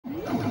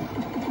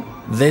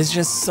There's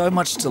just so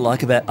much to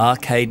like about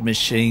arcade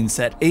machines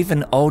that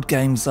even old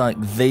games like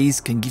these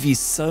can give you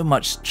so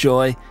much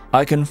joy.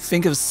 I can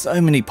think of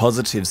so many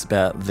positives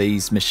about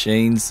these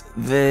machines.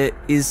 There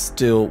is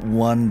still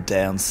one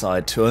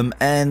downside to them,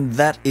 and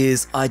that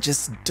is I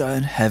just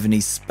don't have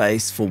any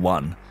space for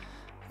one.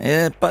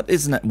 Yeah, but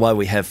isn't that why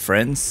we have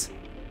friends?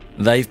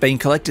 They've been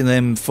collecting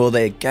them for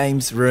their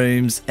games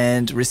rooms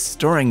and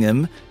restoring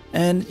them.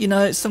 And, you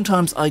know,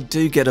 sometimes I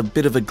do get a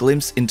bit of a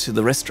glimpse into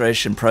the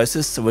restoration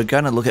process, so we're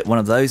going to look at one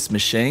of those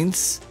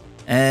machines.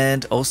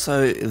 And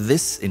also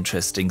this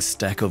interesting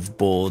stack of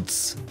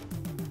boards.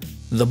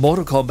 The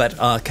Mortal Kombat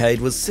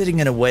arcade was sitting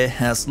in a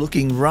warehouse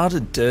looking rather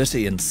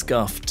dirty and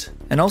scuffed,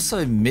 and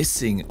also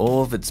missing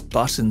all of its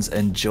buttons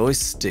and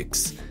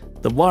joysticks.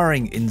 The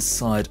wiring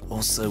inside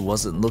also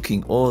wasn't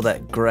looking all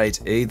that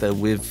great either,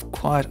 with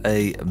quite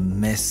a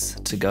mess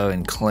to go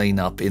and clean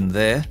up in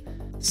there.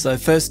 So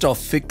first off,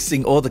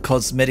 fixing all the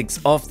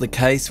cosmetics off the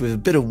case with a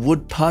bit of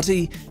wood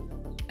putty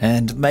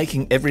and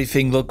making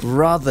everything look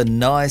rather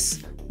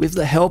nice with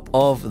the help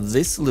of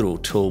this little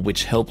tool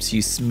which helps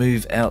you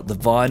smooth out the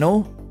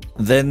vinyl.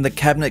 Then the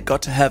cabinet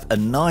got to have a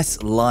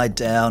nice lie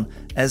down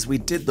as we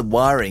did the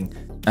wiring.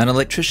 An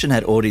electrician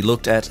had already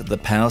looked at the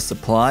power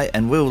supply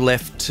and we were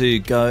left to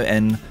go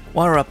and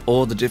wire up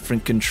all the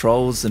different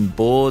controls and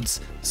boards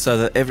so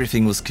that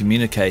everything was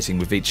communicating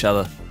with each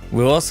other.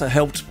 We were also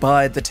helped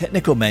by the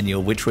technical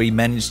manual, which we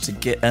managed to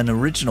get an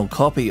original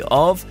copy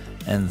of,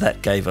 and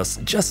that gave us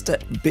just a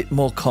bit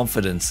more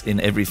confidence in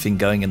everything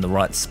going in the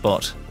right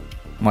spot.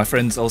 My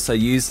friends also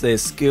used their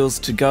skills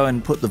to go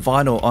and put the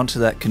vinyl onto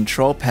that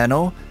control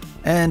panel,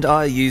 and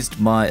I used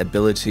my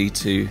ability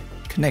to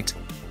connect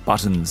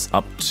buttons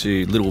up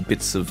to little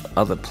bits of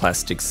other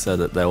plastics so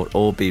that they would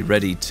all be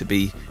ready to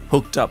be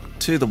hooked up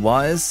to the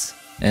wires.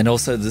 And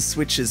also the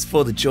switches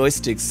for the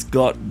joysticks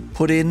got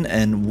put in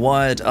and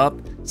wired up.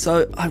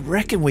 So I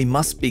reckon we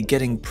must be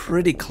getting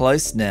pretty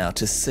close now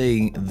to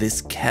seeing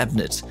this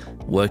cabinet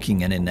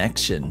working and in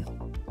action.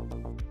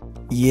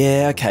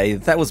 Yeah, okay,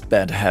 that was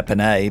bound to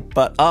happen, eh?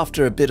 But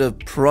after a bit of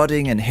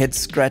prodding and head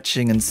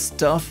scratching and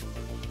stuff,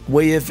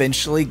 we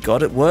eventually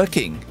got it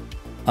working.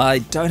 I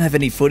don't have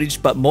any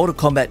footage, but Mortal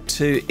Kombat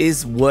 2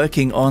 is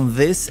working on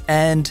this,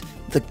 and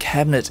the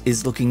cabinet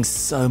is looking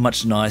so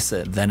much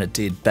nicer than it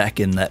did back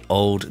in that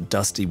old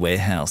dusty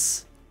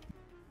warehouse.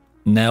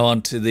 Now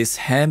onto this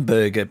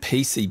hamburger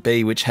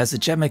PCB, which has a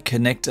JAMMA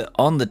connector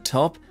on the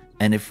top,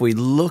 and if we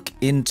look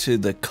into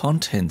the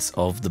contents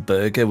of the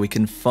burger, we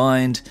can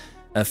find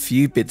a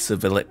few bits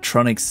of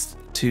electronics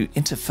to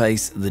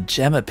interface the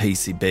JAMMA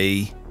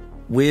PCB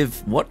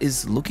with what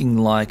is looking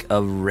like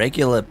a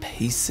regular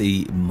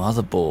PC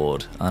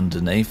motherboard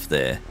underneath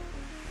there.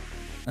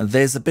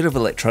 There's a bit of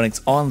electronics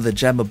on the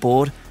JAMMA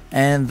board,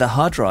 and the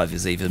hard drive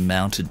is even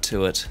mounted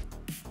to it.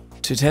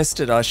 To test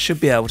it, I should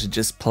be able to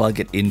just plug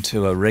it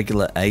into a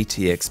regular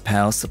ATX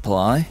power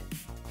supply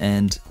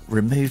and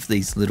remove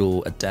these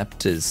little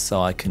adapters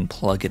so I can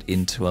plug it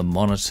into a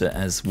monitor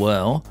as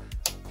well.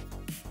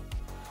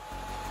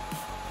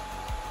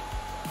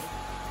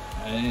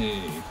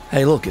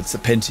 Hey look, it's a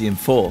Pentium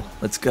 4.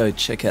 Let's go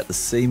check out the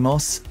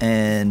CMOS,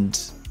 and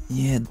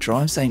yeah,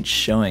 drives ain't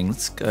showing.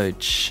 Let's go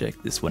check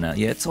this one out.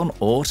 Yeah, it's on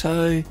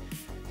auto.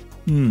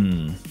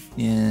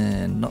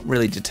 Yeah, not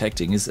really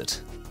detecting, is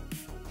it?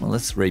 Well,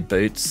 let's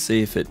reboot,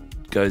 see if it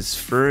goes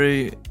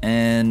through,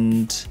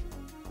 and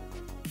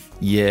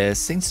yeah,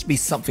 seems to be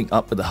something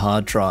up with the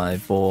hard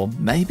drive, or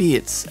maybe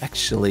it's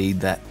actually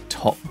that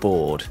top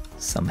board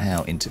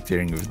somehow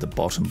interfering with the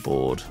bottom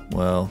board.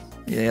 Well,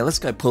 yeah, let's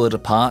go pull it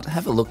apart,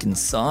 have a look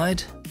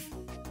inside.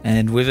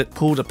 And with it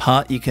pulled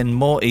apart, you can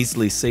more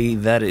easily see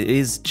that it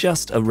is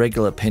just a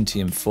regular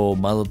Pentium 4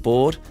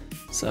 motherboard.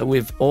 So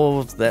with all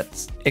of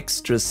that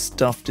extra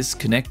stuff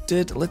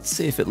disconnected, let's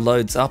see if it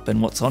loads up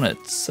and what's on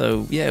it.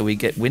 So yeah, we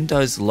get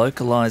Windows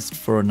localized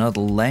for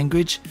another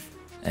language,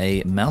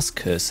 a mouse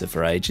cursor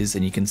for ages,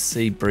 and you can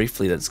see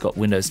briefly that it's got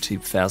Windows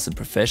 2000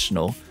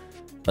 Professional,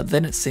 but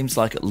then it seems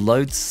like it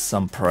loads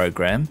some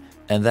program,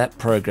 and that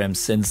program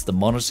sends the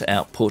monitor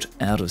output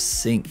out of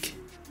sync.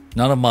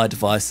 None of my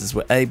devices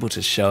were able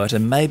to show it,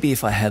 and maybe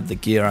if I had the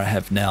gear I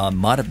have now, I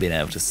might have been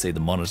able to see the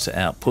monitor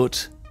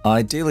output.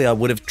 Ideally, I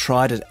would have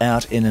tried it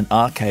out in an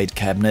arcade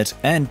cabinet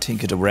and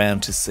tinkered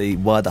around to see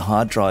why the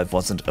hard drive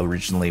wasn't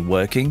originally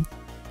working.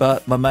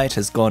 But my mate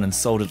has gone and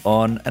sold it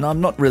on, and I'm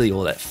not really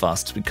all that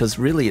fussed, because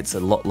really it's a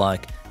lot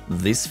like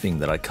this thing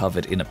that I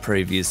covered in a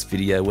previous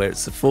video, where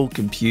it's a full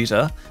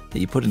computer that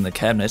you put in the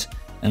cabinet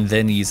and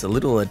then use a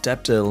little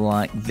adapter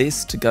like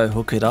this to go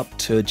hook it up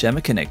to a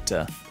JAMMA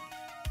connector.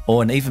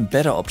 Or an even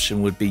better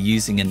option would be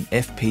using an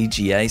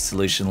FPGA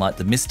solution like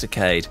the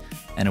MKII,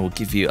 and it will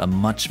give you a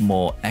much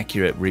more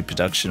accurate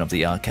reproduction of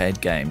the arcade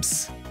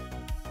games.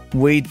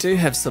 We do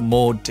have some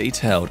more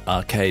detailed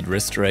arcade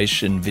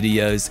restoration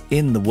videos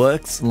in the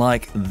works,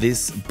 like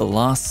this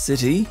Blast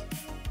City.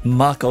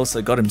 Mark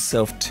also got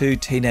himself 2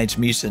 Teenage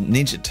Mutant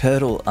Ninja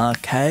Turtle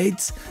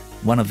arcades,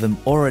 one of them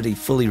already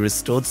fully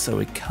restored, so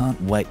we can't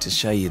wait to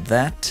show you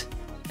that.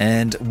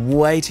 And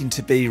waiting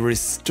to be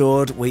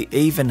restored, we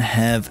even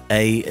have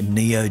a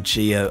Neo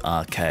Geo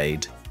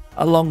arcade,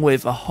 along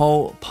with a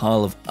whole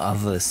pile of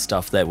other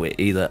stuff that we're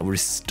either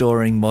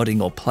restoring,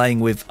 modding, or playing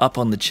with up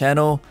on the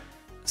channel.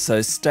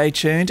 So stay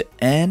tuned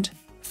and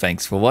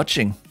thanks for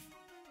watching.